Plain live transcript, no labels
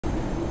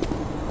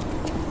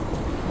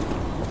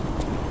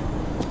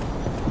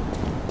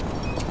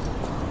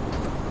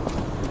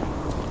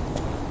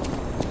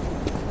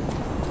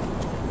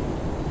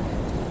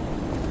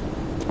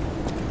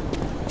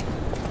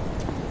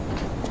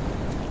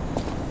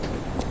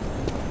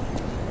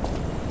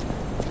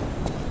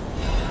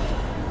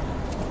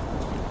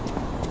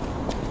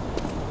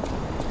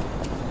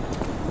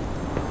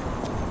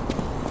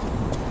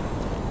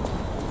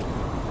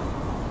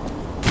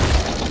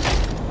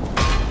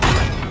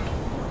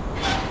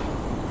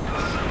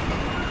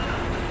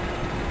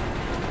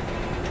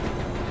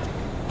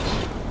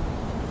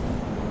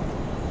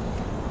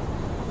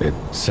It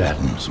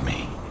saddens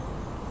me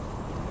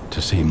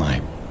to see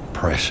my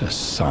precious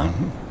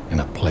son in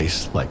a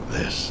place like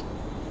this.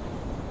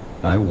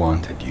 I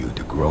wanted you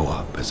to grow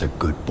up as a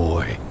good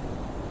boy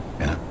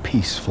in a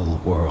peaceful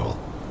world.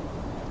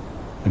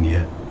 And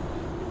yet,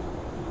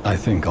 I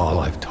think all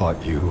I've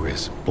taught you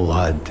is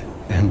blood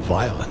and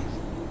violence.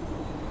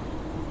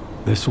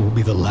 This will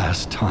be the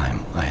last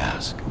time I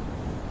ask.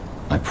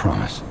 I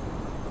promise.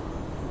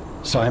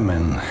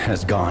 Simon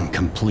has gone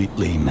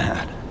completely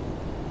mad.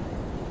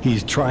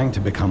 He's trying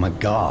to become a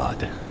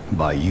god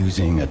by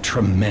using a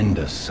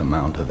tremendous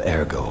amount of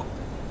ergo.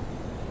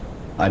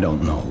 I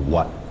don't know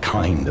what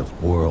kind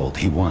of world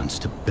he wants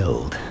to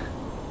build.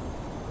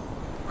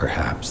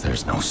 Perhaps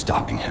there's no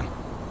stopping him.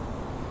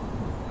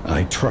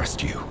 I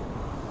trust you,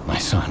 my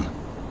son,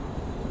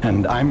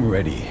 and I'm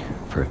ready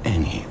for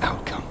any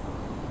outcome.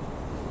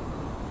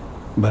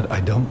 But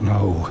I don't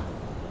know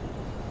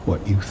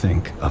what you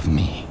think of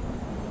me.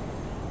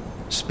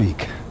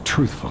 Speak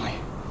truthfully,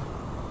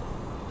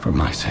 for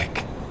my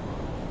sake.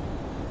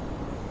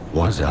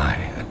 Was I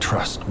a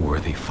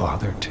trustworthy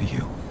father to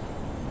you?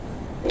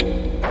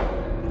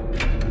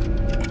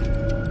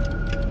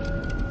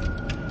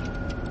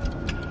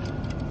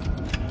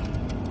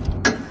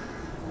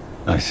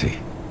 I see.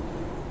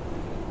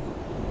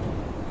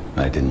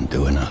 I didn't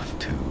do enough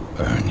to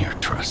earn your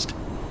trust.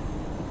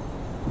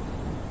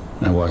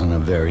 I wasn't a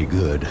very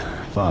good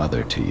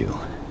father to you.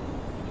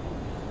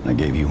 I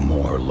gave you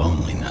more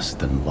loneliness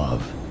than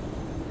love.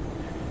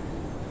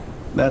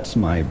 That's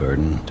my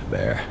burden to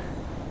bear.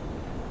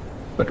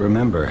 But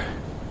remember,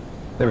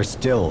 there is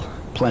still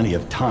plenty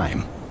of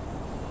time.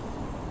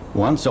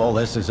 Once all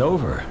this is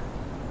over,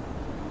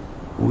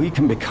 we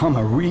can become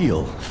a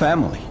real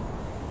family.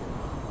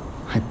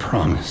 I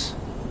promise.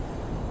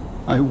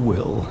 I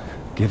will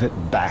give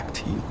it back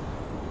to you.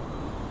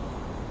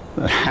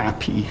 The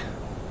happy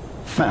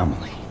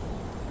family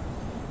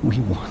we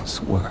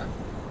once were.